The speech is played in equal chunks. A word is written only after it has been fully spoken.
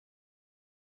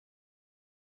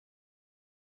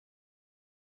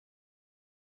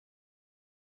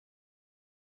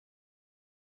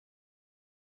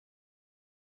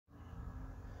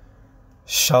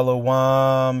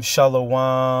Shalom,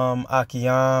 shalom,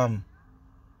 Akiyam.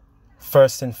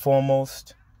 First and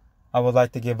foremost, I would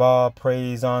like to give all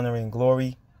praise, honor, and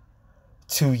glory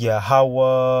to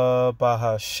Yahweh,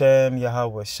 Bahashem,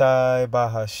 Yahweh Shai,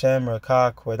 Bahashem,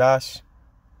 Rakah, Kodash.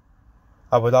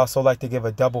 I would also like to give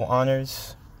a double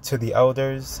honors to the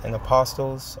elders and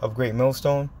apostles of Great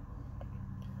Millstone,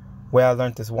 where I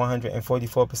learned this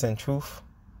 144% truth.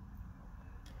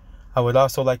 I would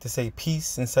also like to say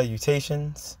peace and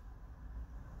salutations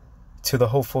to the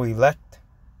hopeful elect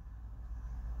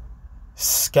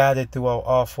scattered throughout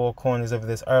all four corners of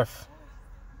this earth.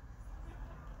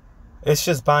 It's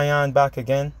just Bayan back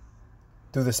again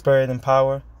through the spirit and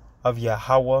power of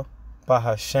Yahweh,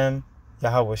 Bahashem,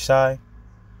 Yahweh Shai.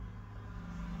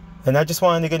 And I just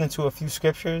wanted to get into a few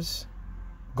scriptures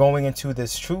going into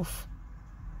this truth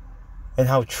and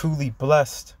how truly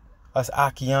blessed us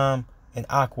Akiyam and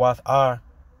Akwath are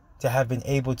to have been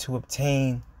able to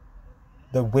obtain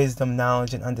the wisdom,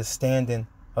 knowledge, and understanding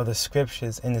of the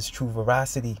scriptures in its true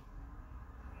veracity.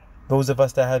 Those of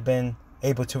us that have been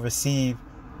able to receive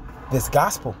this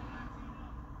gospel,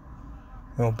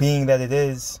 being that it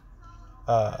is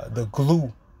the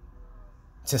glue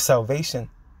to salvation,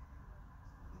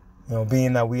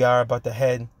 being that we are about to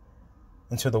head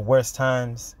into the worst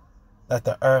times that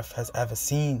the earth has ever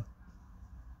seen,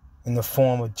 in the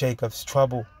form of Jacob's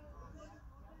trouble.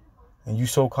 And you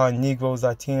so-called Negroes,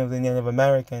 Latinos, and Native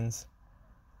Americans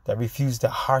that refuse to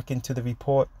hearken to the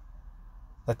report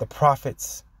that the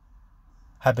prophets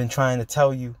have been trying to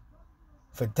tell you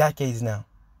for decades now,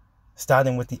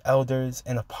 starting with the elders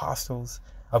and apostles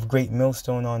of Great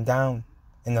Millstone on down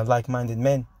and the like-minded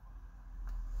men,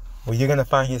 where you're going to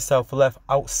find yourself left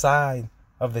outside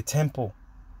of the temple,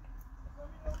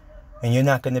 and you're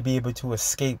not going to be able to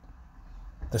escape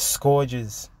the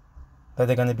scourges that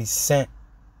are going to be sent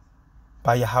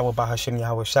by Yahweh, Bahashem,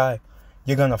 Yahweh Shai.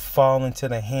 You're going to fall into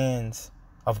the hands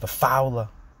of the fowler,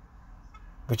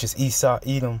 which is Esau,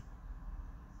 Edom,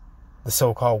 the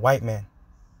so-called white man.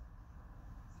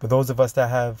 For those of us that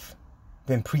have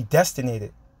been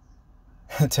predestinated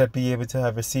to be able to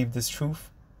have received this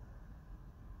truth,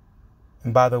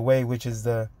 and by the way, which is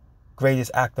the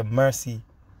greatest act of mercy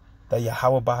that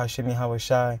Yahweh, Bahashem, Yahweh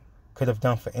Shai could have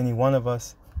done for any one of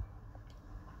us,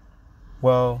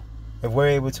 well, if we're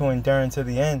able to endure until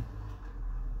the end,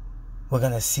 we're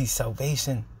going to see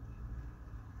salvation.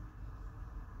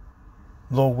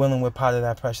 Lord willing, we're part of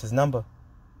that precious number.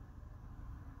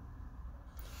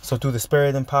 So through the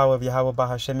spirit and power of Yahweh,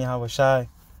 Bahashem, Yahweh Shai,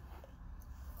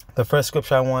 the first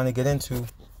scripture I wanted to get into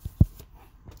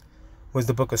was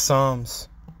the book of Psalms,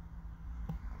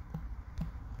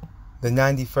 the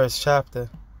 91st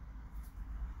chapter,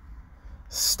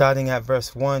 starting at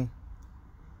verse 1.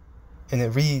 And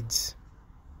it reads,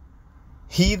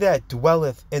 "He that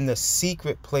dwelleth in the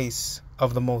secret place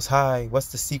of the Most High."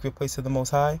 What's the secret place of the Most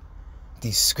High?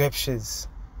 These scriptures.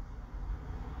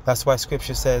 That's why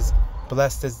scripture says,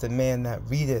 "Blessed is the man that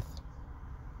readeth."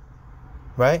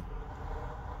 Right?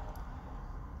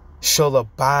 "Shall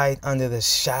abide under the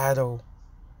shadow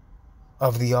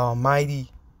of the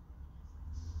Almighty.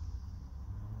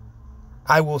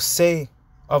 I will say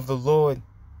of the Lord,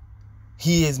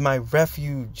 He is my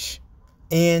refuge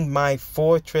and my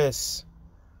fortress,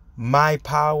 my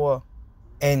power,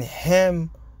 and Him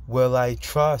will I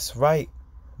trust." Right?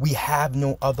 We have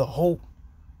no other hope.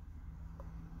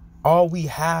 All we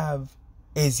have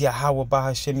is Yahweh,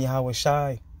 Bahashem, Yahweh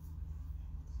Shai.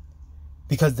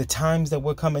 Because the times that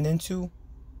we're coming into,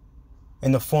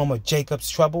 in the form of Jacob's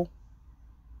trouble,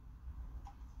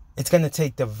 it's going to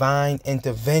take divine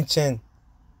intervention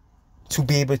to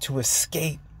be able to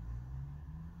escape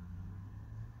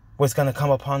what's going to come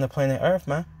upon the planet Earth,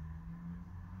 man.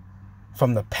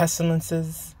 From the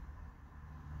pestilences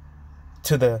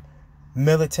to the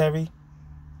military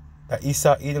that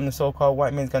Esau, Edom, the so-called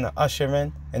white man, is going to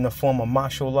usher in the form of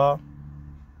martial law.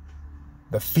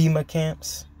 The FEMA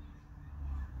camps,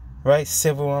 right?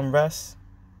 Civil unrest.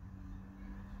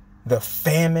 The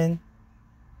famine.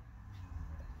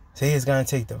 So it's going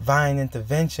to take divine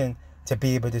intervention to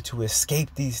be able to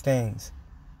escape these things.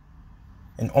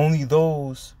 And only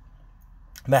those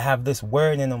that have this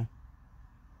word in them,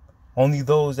 only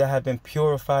those that have been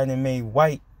purified and made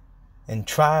white and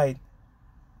tried,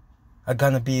 are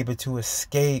going to be able to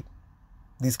escape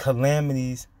these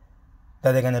calamities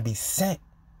that are going to be sent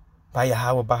by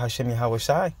Yahweh, Bahashem, Yahweh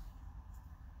Shai.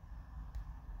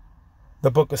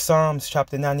 The book of Psalms,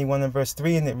 chapter 91 and verse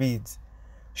 3, and it reads,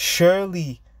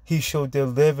 "Surely He shall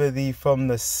deliver thee from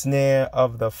the snare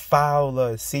of the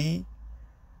fowler." See?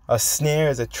 A snare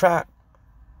is a trap,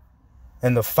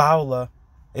 and the fowler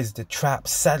is the trap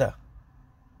setter.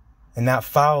 And that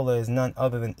fowler is none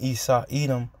other than Esau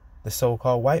Edom, the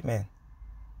so-called white man.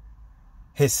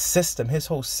 His system, his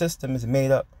whole system is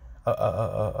made up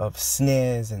of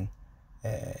snares and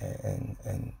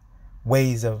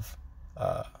ways of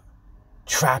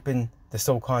trapping the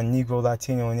so-called Negro,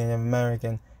 Latino, and Native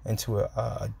American into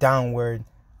a downward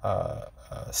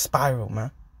spiral,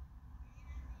 man.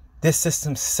 This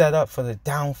system's set up for the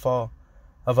downfall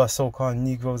of our so-called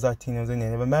Negroes, Latinos, and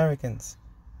Native Americans.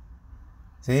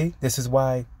 See, this is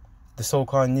why the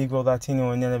so-called Negro,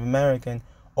 Latino, and Native American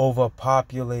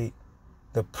overpopulate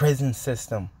the prison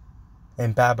system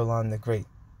in Babylon the Great.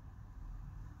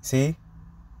 See,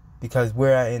 because we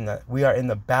are in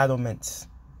the battlements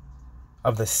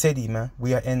of the city, man.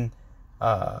 We are in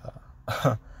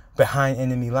behind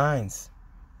enemy lines.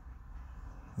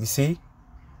 You see?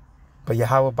 But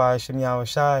Yahweh Ba'ashem Yahweh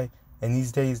Shai, in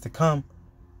these days to come,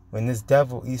 when this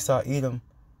devil, Esau Edom,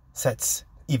 sets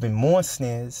even more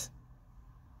snares,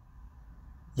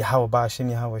 Yahweh Ba'ashem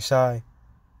Yahweh Shai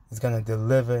is going to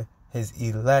deliver his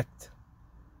elect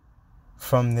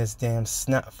from this damn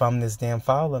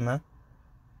fowler, man.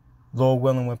 Lord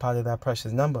willing, we're part of that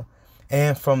precious number.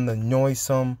 And from the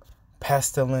noisome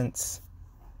pestilence,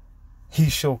 he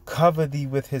shall cover thee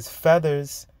with his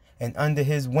feathers, and under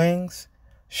his wings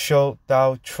shalt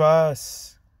thou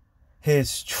trust.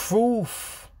 His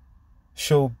truth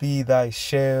shall be thy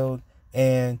shield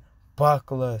and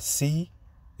buckler. See,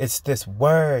 it's this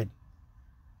word,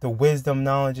 the wisdom,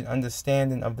 knowledge, and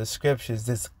understanding of the scriptures,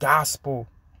 this gospel.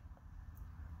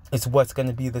 It's what's going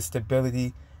to be the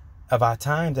stability of our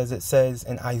times, as it says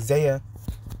in Isaiah.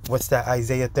 What's that?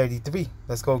 Isaiah 33.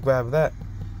 Let's go grab that.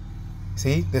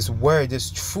 See, this word,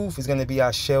 this truth is going to be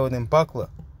our shield and buckler.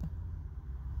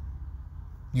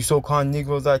 You so-called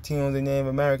Negroes, Latinos, and Native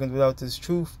Americans, without this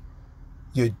truth,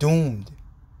 you're doomed.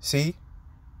 See?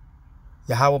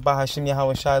 Yahweh Bahashim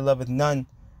Yahweh Shai loveth none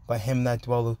but him that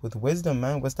dwelleth with wisdom,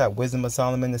 man. What's that? Wisdom of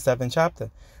Solomon, the 7th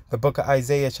chapter. The book of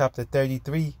Isaiah, chapter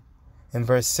 33, and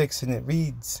verse 6, and it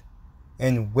reads,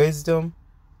 and wisdom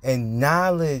and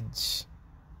knowledge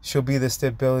shall be the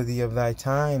stability of thy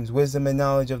times. Wisdom and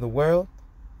knowledge of the world?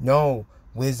 No.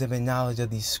 Wisdom and knowledge of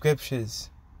these scriptures.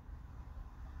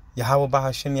 Yahweh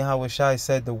Bahashim Yahweh Shai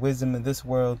said the wisdom of this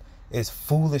world is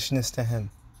foolishness to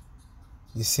him.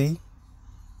 You see?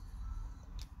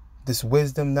 This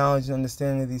wisdom, knowledge, and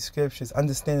understanding of these scriptures,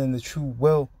 understanding the true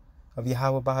will of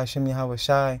Yahweh Bahashim Yahweh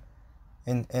Shai,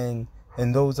 and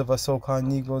those of us so-called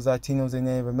Negroes, Latinos, and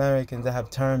Native Americans that have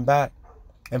turned back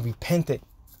and repented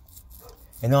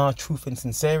in all truth and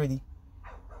sincerity,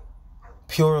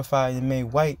 purified and made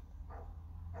white,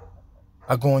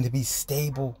 are going to be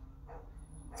stable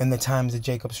in the times of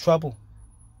Jacob's trouble.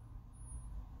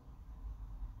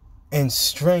 And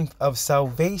strength of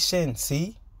salvation,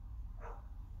 see?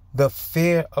 The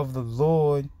fear of the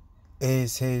Lord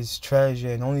is his treasure,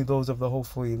 and only those of the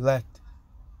hopeful elect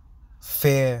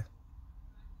fear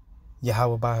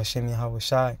Yahweh Bahashim Yahweh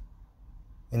Shai.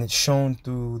 And it's shown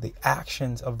through the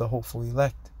actions of the hopeful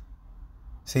elect.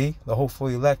 See, the hopeful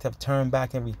elect have turned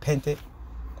back and repented.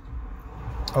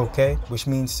 Okay, which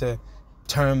means to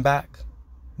turn back.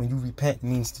 When you repent, it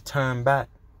means to turn back.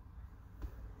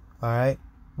 Alright,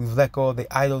 we've let go of the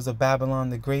idols of Babylon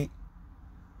the Great.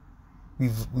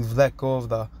 We've let go of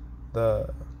the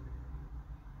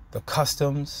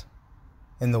customs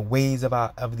and the ways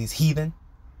of these heathen,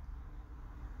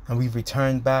 and we've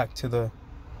returned back to the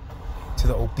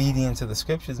obedience of the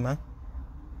scriptures, man.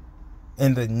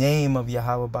 In the name of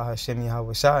Yahweh Bahashim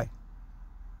Yahweh Shai.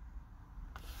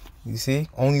 You see,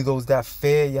 only those that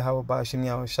fear Yahweh Bahashim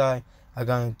Yahweh Shai are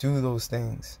going to do those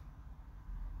things.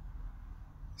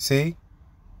 See,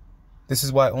 this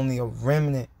is why only a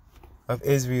remnant of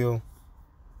Israel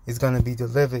is going to be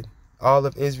delivered. All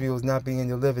of Israel is not being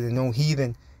delivered, and no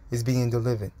heathen is being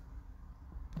delivered.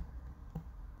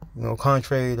 You know,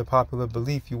 contrary to popular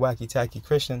belief, you wacky-tacky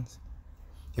Christians,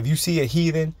 if you see a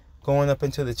heathen going up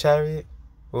into the chariot,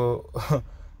 well,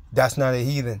 that's not a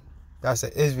heathen. That's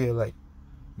an Israelite.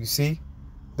 You see?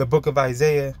 The book of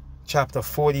Isaiah, chapter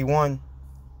 41,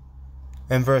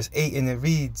 and verse 8, and it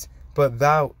reads, but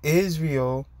thou,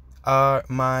 Israel, art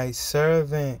my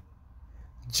servant,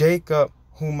 Jacob,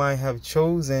 whom I have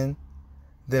chosen,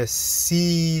 the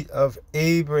seed of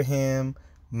Abraham,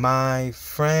 my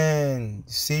friend.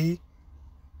 See?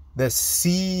 The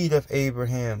seed of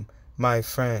Abraham, my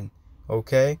friend.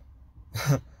 Okay?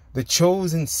 The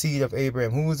chosen seed of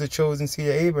Abraham. Who was the chosen seed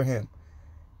of Abraham?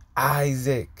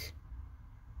 Isaac.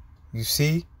 You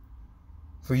see?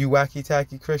 For you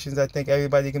wacky-tacky Christians, I think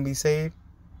everybody can be saved.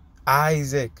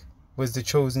 Isaac was the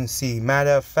chosen seed.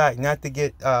 Matter of fact, not to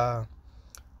get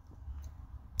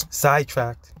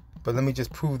sidetracked, But let me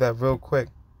just prove that real quick.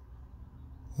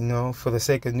 You know, for the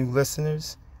sake of new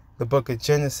listeners, the book of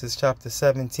Genesis, chapter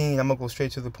 17, I'm going to go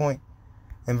straight to the point.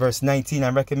 In verse 19, I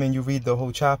recommend you read the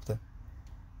whole chapter.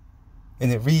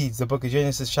 And it reads, the book of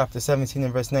Genesis, chapter 17,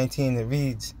 and verse 19, it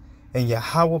reads, and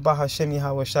Yahweh Bahashem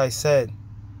Yahweh Shai said,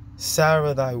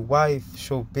 Sarah thy wife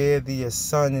shall bear thee a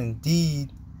son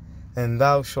indeed, and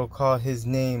thou shalt call his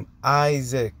name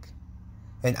Isaac,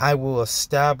 and I will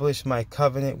establish my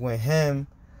covenant with him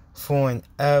for an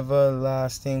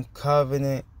everlasting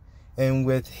covenant, and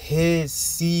with his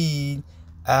seed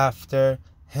after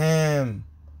him.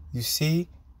 You see?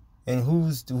 And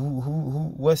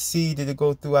what seed did it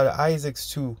go through out of Isaac's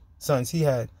two sons he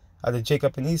had, out of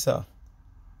Jacob and Esau?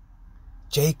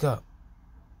 Jacob.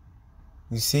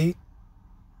 You see?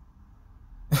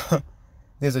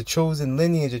 There's a chosen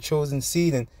lineage, a chosen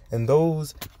seed, and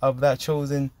those of that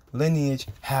chosen lineage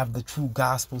have the true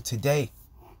gospel today.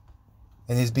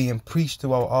 And it's being preached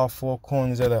throughout all four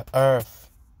corners of the earth.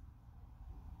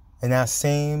 And that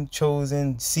same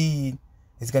chosen seed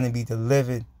is going to be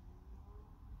delivered.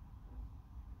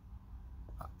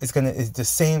 It's the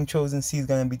same chosen seed is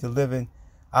going to be delivered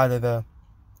out of the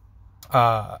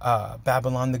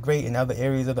Babylon the Great and other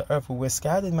areas of the earth where we're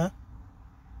scattered, man.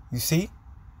 You see?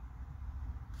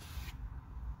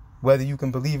 Whether you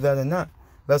can believe that or not.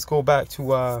 Let's go back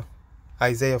to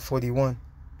Isaiah 41.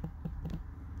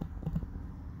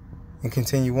 And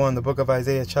continue on. The book of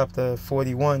Isaiah chapter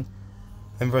 41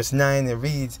 and verse 9, it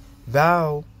reads,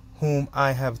 Thou whom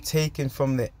I have taken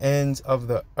from the ends of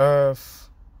the earth,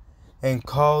 and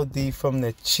called thee from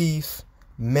the chief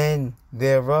men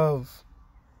thereof,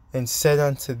 and said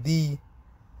unto thee,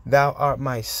 Thou art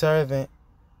my servant,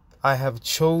 I have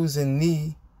chosen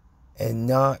thee, and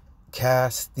not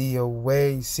cast thee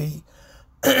away. See,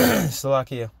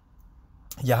 Salakia,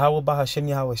 Yahweh Bahashem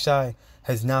Yahweh Shai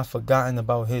has not forgotten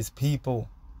about his people.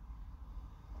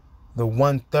 The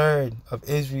 1/3 of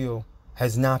Israel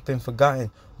has not been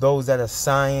forgotten. Those that are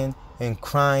sighing and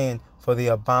crying for the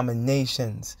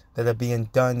abominations that are being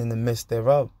done in the midst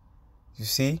thereof. You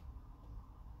see?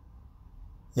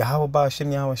 Yahweh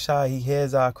Bahashem Yahweh Shai, he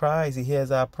hears our cries, he hears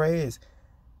our prayers,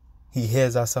 he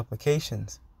hears our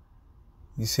supplications.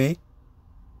 You see?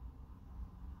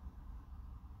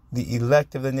 The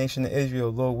elect of the nation of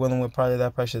Israel, Lord willing, with part of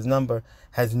that precious number,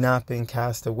 has not been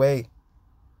cast away.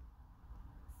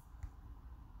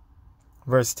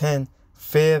 Verse 10,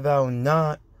 Fear thou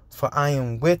not, for I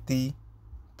am with thee.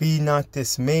 Be not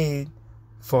dismayed,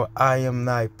 for I am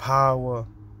thy power.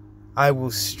 I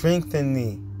will strengthen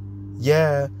thee.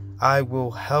 Yeah, I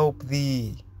will help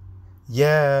thee.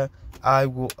 Yeah, I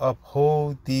will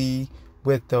uphold thee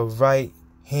with the right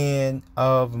hand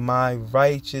of my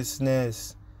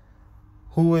righteousness.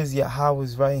 Who is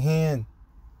Yahweh's right hand?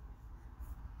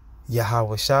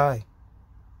 Yahweh Shai.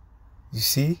 You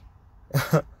see?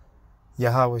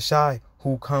 Yahweh Shai,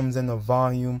 who comes in the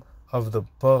volume of the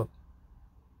book.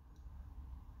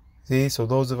 See, so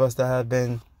those of us that have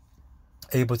been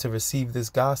able to receive this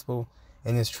gospel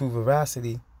and its true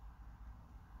veracity,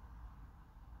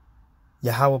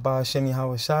 Yahweh Ba'ashem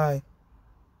Yahweh Shai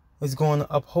is going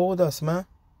to uphold us, man.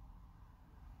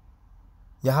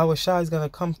 Yahweh Shai is going to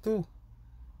come through.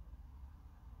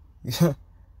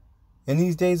 In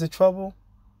these days of trouble,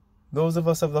 those of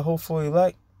us of the hopeful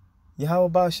elect, Yahweh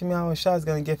Ba'ashem Yahweh Shai is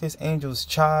going to give his angels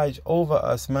charge over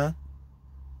us, man.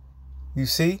 You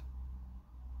see?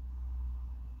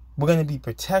 We're going to be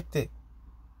protected.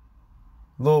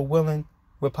 Lord willing,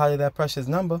 we're part of that precious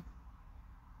number.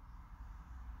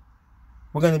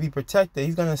 We're going to be protected.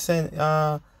 He's going to send,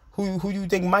 who do you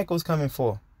think Michael's coming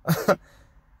for?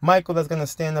 Michael that's going to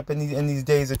stand up in these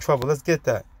days of trouble. Let's get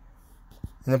that.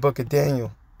 In the book of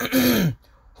Daniel.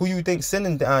 Who you think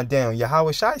sending Daniel?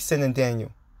 Yahweh Shai sending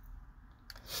Daniel.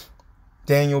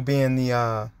 Daniel being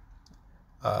the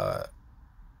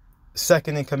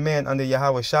second in command under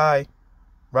Yahweh Shai,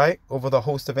 right? Over the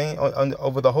host of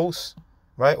over the hosts,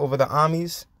 right? Over the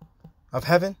armies of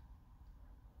heaven.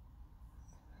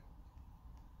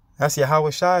 That's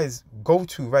Yahweh Shai's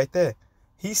go-to right there.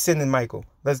 He's sending Michael.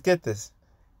 Let's get this.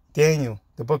 Daniel,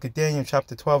 the book of Daniel,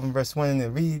 chapter 12 and verse 1, and it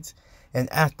reads,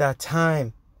 And at that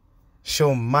time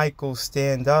shall Michael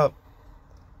stand up,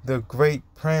 the great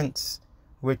prince,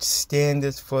 which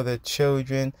standeth for the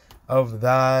children of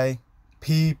thy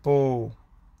people.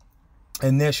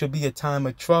 And there shall be a time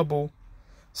of trouble,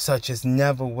 such as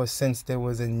never was since there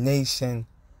was a nation,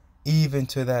 even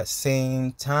to that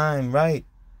same time, right?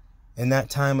 And that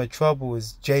time of trouble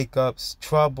is Jacob's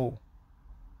trouble.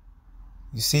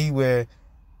 You see, where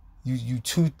you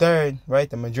 2/3, right?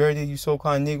 The majority of you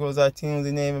so-called Negroes, Latinos,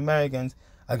 and Native Americans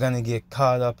are going to get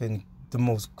caught up in the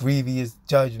most grievous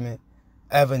judgment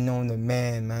ever known to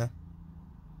man, man.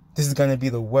 This is going to be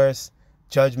the worst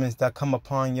judgments that come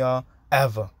upon y'all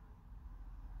ever.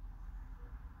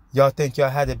 Y'all think y'all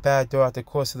had it bad throughout the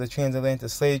course of the transatlantic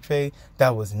slave trade?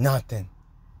 That was nothing.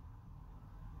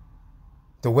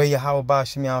 The way Yahweh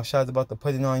Bashim Yahushua is about to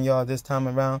put it on y'all this time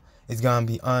around is going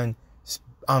to be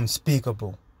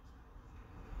unspeakable.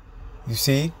 You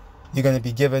see? You're going to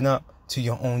be given up to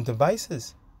your own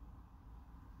devices.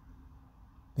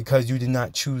 Because you did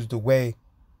not choose the way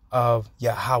of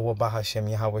Yahweh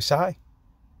Bahashem Yahushua.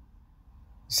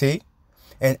 See?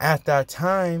 And at that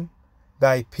time,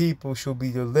 thy people shall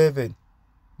be delivered.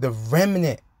 The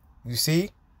remnant, you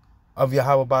see, of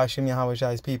Yahweh Bahashem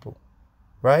Yahushua's people.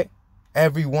 Right?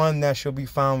 Everyone that shall be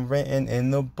found written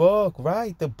in the book,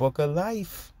 right? The book of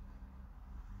life.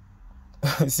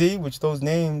 See, which those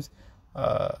names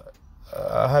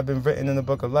have been written in the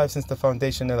book of life since the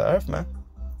foundation of the earth, man.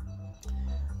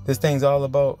 This thing's all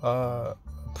about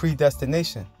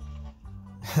predestination.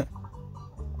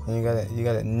 And you got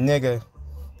a nigga,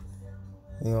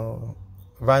 you know,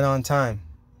 right on time.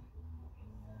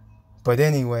 But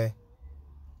anyway,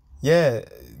 yeah,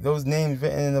 those names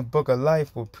written in the book of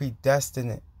life were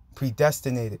predestinated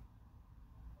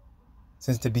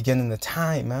since the beginning of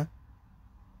time, man.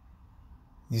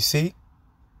 You see?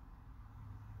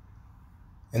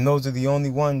 And those are the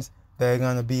only ones that are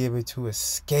going to be able to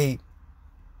escape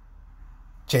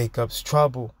Jacob's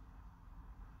trouble.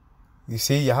 You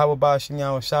see, Yahweh Ba'ashim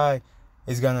Yahushai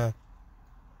is going to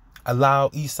allow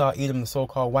Esau, Edom, the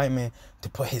so-called white man, to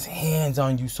put his hands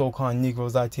on you so-called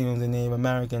Negroes, Latinos, and Native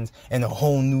Americans in a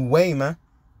whole new way, man.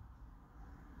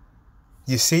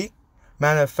 You see?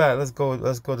 Matter of fact, let's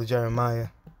go to Jeremiah.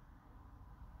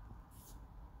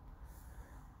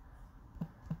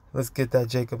 Let's get that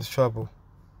Jacob's trouble.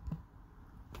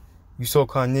 You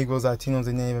so-called Negroes, Latinos,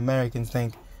 and Native Americans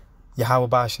think Yahweh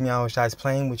Ba'ashim Yahushai is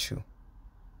playing with you.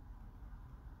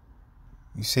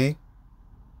 You see?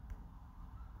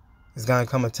 There's going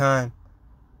to come a time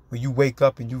where you wake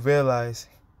up and you realize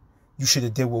you should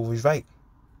have did what was right.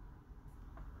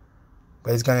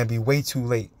 But it's going to be way too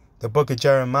late. The book of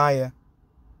Jeremiah,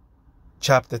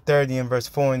 chapter 30 and verse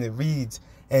 4, and it reads,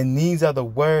 and these are the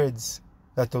words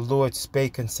that the Lord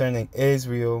spake concerning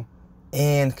Israel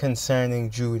and concerning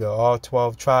Judah, all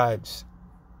 12 tribes.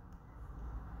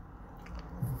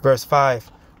 Verse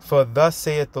 5, for thus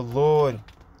saith the Lord,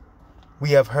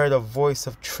 we have heard a voice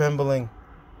of trembling,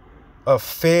 of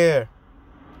fear,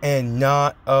 and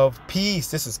not of peace.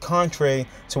 This is contrary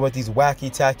to what these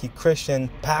wacky-tacky Christian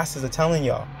pastors are telling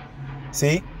y'all.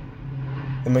 See?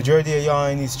 The majority of y'all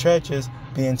in these churches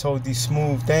being told these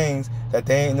smooth things, that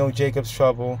they ain't no Jacob's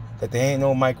trouble, that they ain't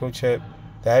no microchip,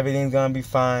 that everything's gonna be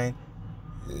fine,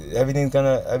 everything's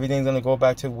gonna go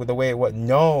back to the way it was.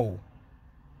 No.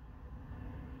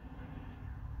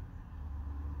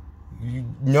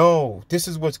 No. This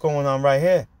is what's going on right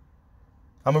here.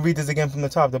 I'm going to read this again from the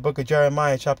top. The book of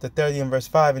Jeremiah, chapter 30 and verse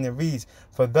 5, and it reads,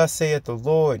 for thus saith the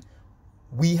Lord,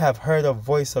 we have heard a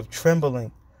voice of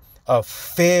trembling, of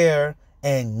fear,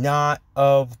 and not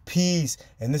of peace.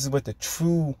 And this is what the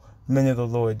true men of the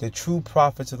Lord, the true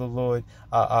prophets of the Lord,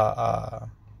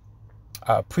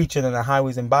 preaching on the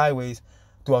highways and byways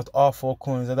throughout all four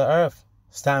corners of the earth,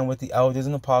 standing with the elders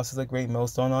and apostles of Great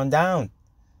Millstone on down.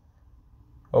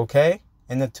 Okay?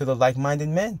 And to the like-minded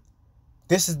men.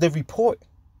 This is the report.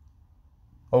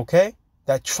 Okay?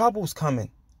 That trouble's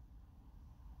coming.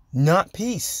 Not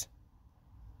peace.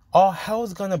 All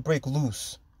hell's gonna break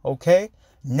loose. Okay?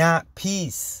 Not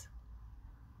peace.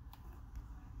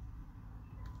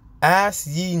 Ask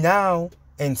ye now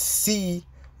and see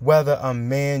whether a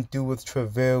man doeth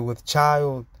travail with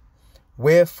child.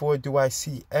 Wherefore do I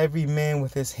see every man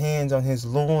with his hands on his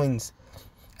loins,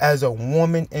 as a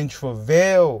woman in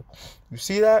travail. You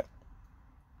see that?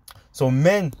 So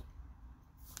men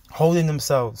holding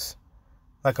themselves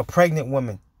like a pregnant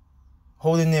woman,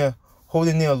 holding their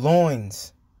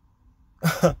loins.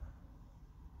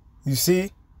 You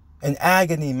see? An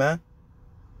agony, man,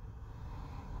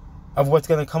 of what's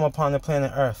going to come upon the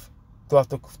planet Earth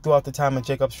throughout the time of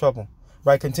Jacob's trouble.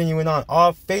 Right, continuing on.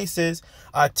 All faces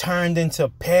are turned into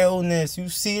paleness. You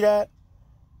see that?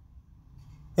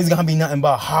 It's going to be nothing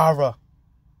but horror.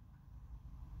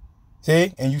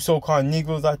 See? And you so-called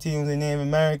Negroes, Latinos, and Native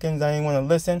Americans that ain't want to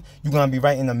listen, you're going to be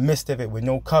right in the midst of it with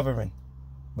no covering,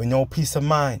 with no peace of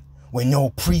mind, with no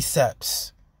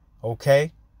precepts.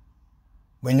 Okay?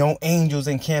 With no angels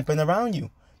encamping around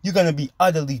you. You're going to be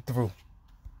utterly through.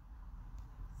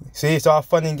 See, it's all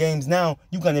fun and games now.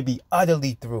 You're going to be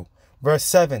utterly through. Verse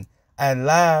 7, at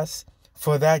last,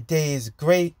 for that day is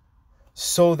great,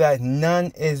 so that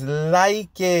none is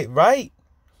like it, right?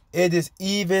 It is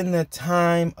even the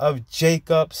time of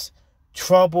Jacob's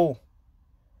trouble,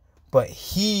 but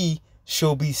he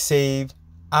shall be saved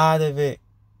out of it.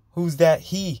 Who's that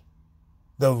he?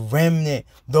 The remnant,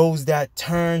 those that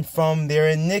turn from their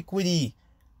iniquity.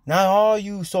 Not all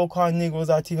you so-called Negroes,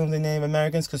 Latinos, and Native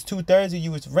Americans, because 2/3 of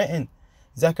you is written,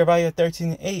 Zechariah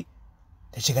 13:8,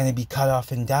 that you're going to be cut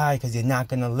off and die because you're not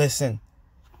going to listen.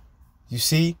 You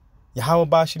see, Yahweh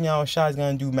Bashim Yahushua is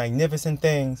going to do magnificent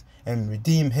things and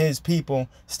redeem his people,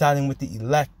 starting with the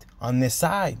elect on this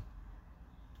side.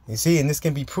 You see, and this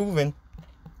can be proven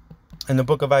in the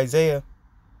book of Isaiah,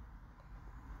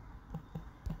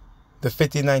 the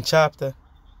 59th chapter,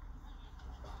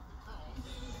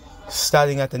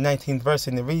 starting at the 19th verse,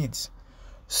 and it reads,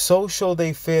 so shall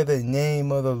they fear the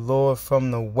name of the Lord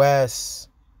from the west,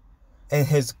 and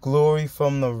his glory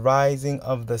from the rising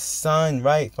of the sun,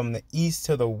 right? From the east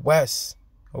to the west.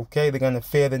 Okay, they're going to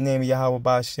fear the name of Yahweh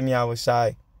Bashim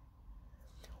Yahushai.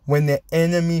 When the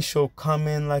enemy shall come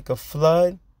in like a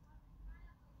flood,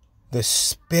 the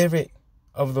Spirit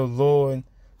of the Lord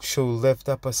shall lift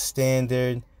up a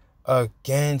standard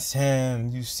against him.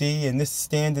 You see, and this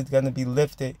standard is going to be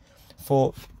lifted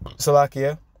for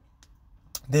Salakia.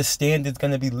 This standard is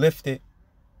going to be lifted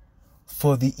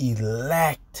for the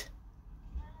elect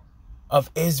of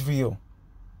Israel.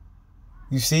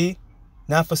 You see,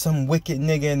 not for some wicked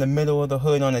nigga in the middle of the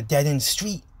hood on a dead-end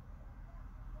street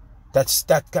that's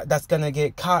going to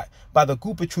get caught by the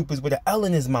Gooper troopers with an L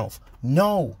in his mouth.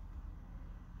 No.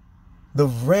 The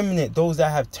remnant, those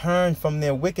that have turned from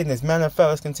their wickedness. Matter of fact,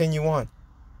 let's continue on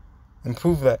and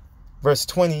prove that. Verse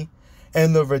 20,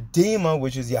 and the Redeemer,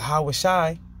 which is Yahweh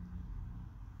Shai,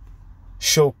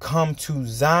 shall come to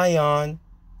Zion,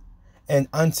 and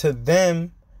unto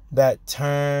them that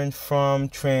turn from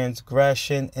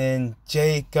transgression in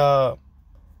Jacob.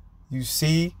 You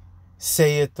see,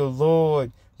 saith the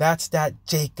Lord. That's that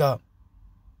Jacob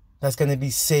that's going to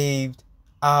be saved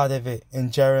out of it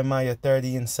in Jeremiah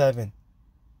 30:7.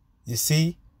 You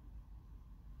see,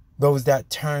 those that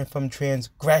turn from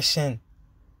transgression,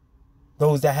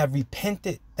 those that have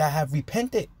repented,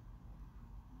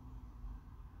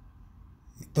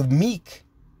 the meek,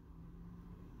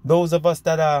 those of us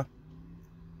that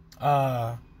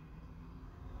are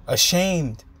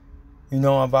ashamed,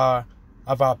 of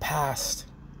our past,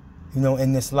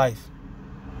 in this life,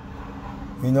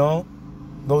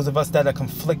 those of us that are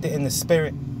conflicted in the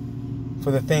spirit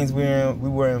for the things we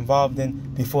were involved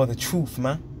in before the truth,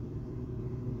 man.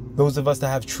 Those of us that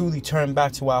have truly turned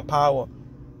back to our power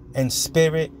in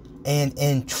spirit and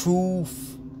in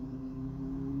truth.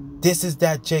 This is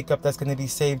that Jacob that's going to be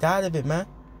saved out of it, man.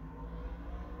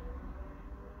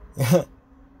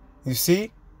 You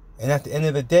see? And at the end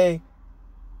of the day,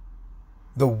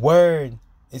 the word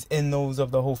is in those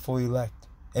of the hopeful elect,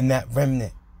 in that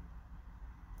remnant,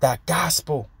 that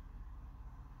gospel.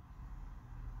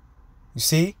 You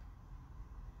see?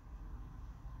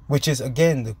 Which is,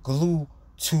 again, the glue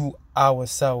to our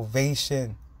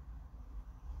salvation.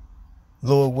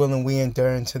 Lord willing, we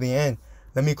endure unto the end.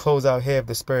 Let me close out here if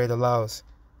the Spirit allows.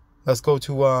 Let's go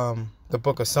to the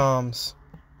book of Psalms,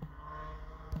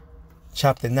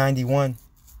 chapter 91.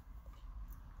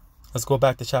 Let's go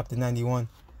back to chapter 91.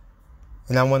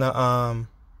 And I want to,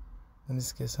 let me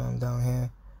just get something down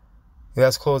here. Yeah,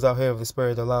 let's close out here if the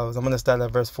Spirit allows. I'm going to start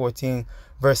at verse 14.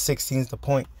 Verse 16 is the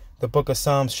point. The book of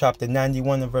Psalms, chapter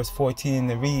 91 and verse 14,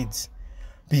 and it reads,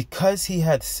 because he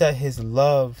had set his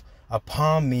love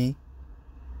upon me.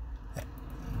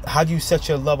 How do you set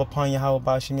your love upon Yahweh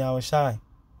Bashim Yahushai?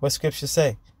 What scripture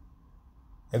say?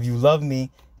 If you love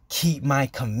me, keep my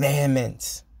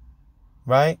commandments.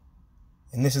 Right?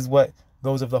 And this is what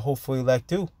those of the hopeful elect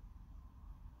do.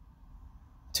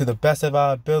 To the best of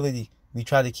our ability, we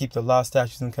try to keep the law,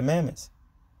 statutes, and commandments.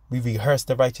 We rehearse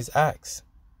the righteous acts.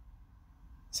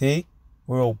 See?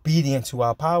 We're obedient to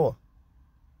our power.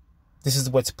 This is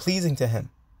what's pleasing to him.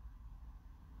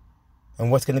 And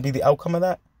what's going to be the outcome of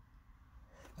that?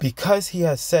 Because he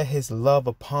has set his love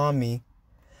upon me,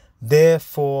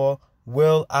 therefore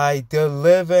will I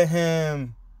deliver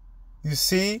him. You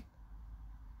see?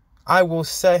 I will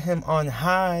set him on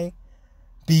high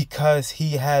because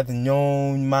he hath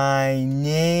known my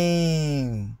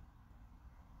name.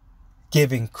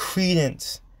 Giving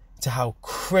credence to how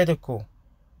critical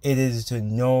it is to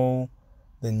know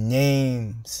the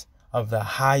names of the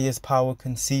highest power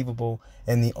conceivable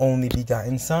and the only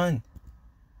begotten Son.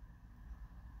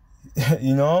 Here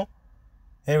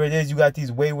it is. You got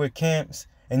these wayward camps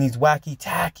and these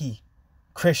wacky-tacky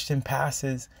Christian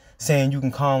pastors saying you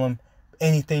can call them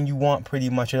anything you want pretty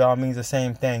much. It all means the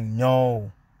same thing.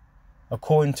 No.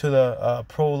 according to the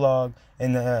prologue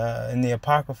in the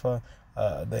Apocrypha,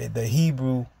 the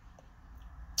Hebrew.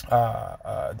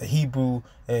 The Hebrew,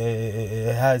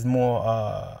 it has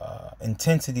more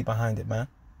intensity behind it, man.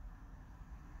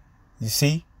 You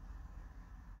see?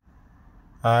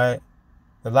 Alright?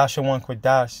 The Lashon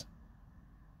Kodash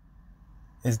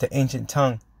is the ancient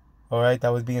tongue, alright, that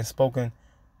was being spoken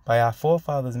by our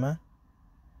forefathers, man.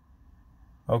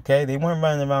 Okay? They weren't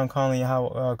running around calling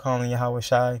Yahweh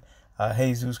Shai,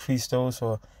 Jesus Christos,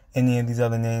 or any of these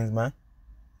other names, man.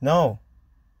 No.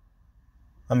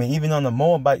 I mean, even on the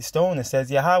Moabite stone, it says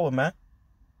Yahweh, man.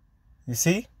 You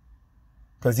see?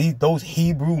 Because those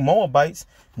Hebrew Moabites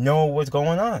know what's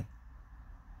going on.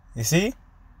 You see?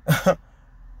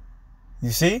 You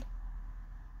see?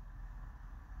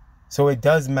 So it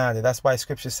does matter. That's why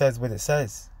Scripture says what it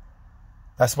says.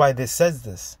 That's why this says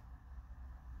this.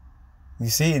 You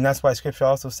see? And that's why Scripture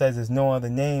also says there's no other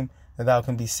name that thou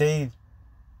can be saved.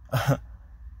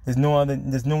 There's no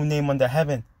name under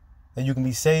heaven that you can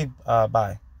be saved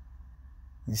by.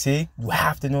 You see? You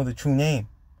have to know the true name.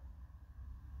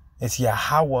 It's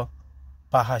Yahweh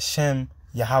Bahashem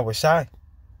Yahweh Shai.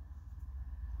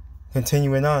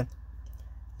 Continuing on.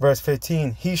 Verse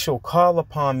 15. He shall call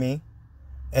upon me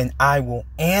and I will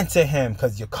answer him,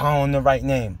 because you're calling the right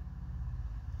name.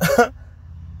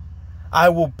 I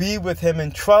will be with him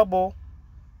in trouble.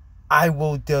 I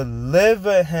will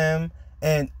deliver him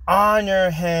and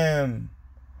honor him.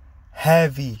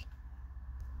 Heavy.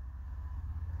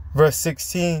 Verse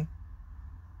 16,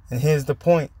 and here's the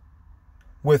point.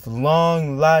 With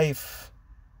long life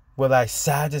will I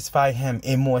satisfy him,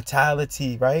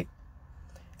 immortality, right?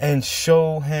 And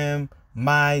show him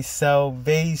my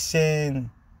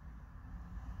salvation.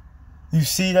 You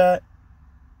see that?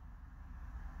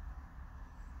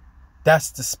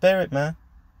 That's the spirit, man.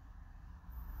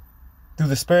 Through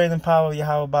the spirit and power of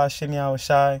Yahweh Ba'ashem Yahweh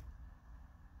Shai,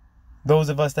 those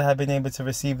of us that have been able to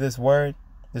receive this word,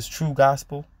 this true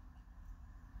gospel,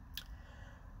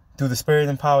 through the spirit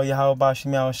and power of Yahweh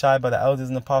Ba'ashem Yahweh Shai, by the elders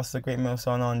and apostles of Great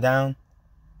Millstone on down,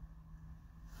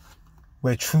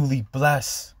 we're truly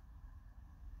blessed.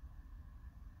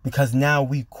 Because now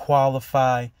we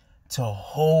qualify to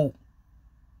hope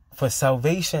for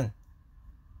salvation.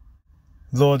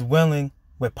 Lord willing,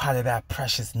 we're part of that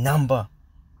precious number.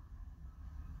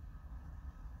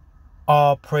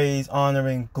 All praise, honor,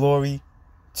 and glory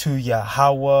to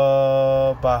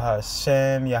Yahweh,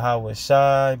 Bahashem, Yahweh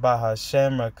Shai,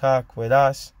 Bahashem, Rakak,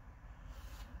 Wedash.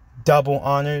 Double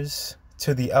honors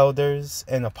to the elders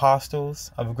and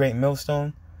apostles of Great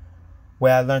Millstone,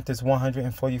 where I learned this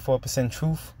 144%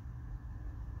 truth.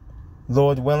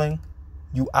 Lord willing,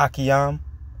 you Akiyam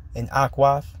and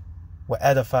Akwath were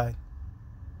edified.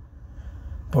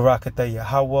 Barakatah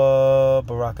Yahweh,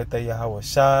 Barakatah Yahweh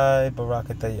Shai,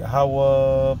 Barakatah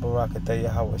Yahweh, Barakatah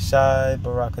Yahweh Shai,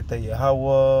 Barakatah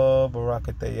Yahweh,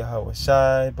 Barakatah Yahweh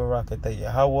Shai, Barakatah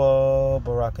Yahweh,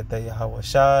 Barakatah Yahweh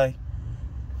Shai.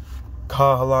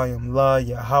 Kahalayim La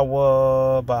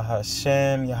Yahweh,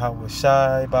 Bahashem, Yahweh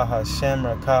Shai, Bahashem,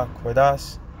 Rakak,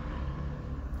 Kodash.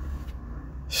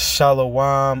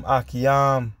 Shalom,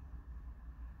 Akiyam.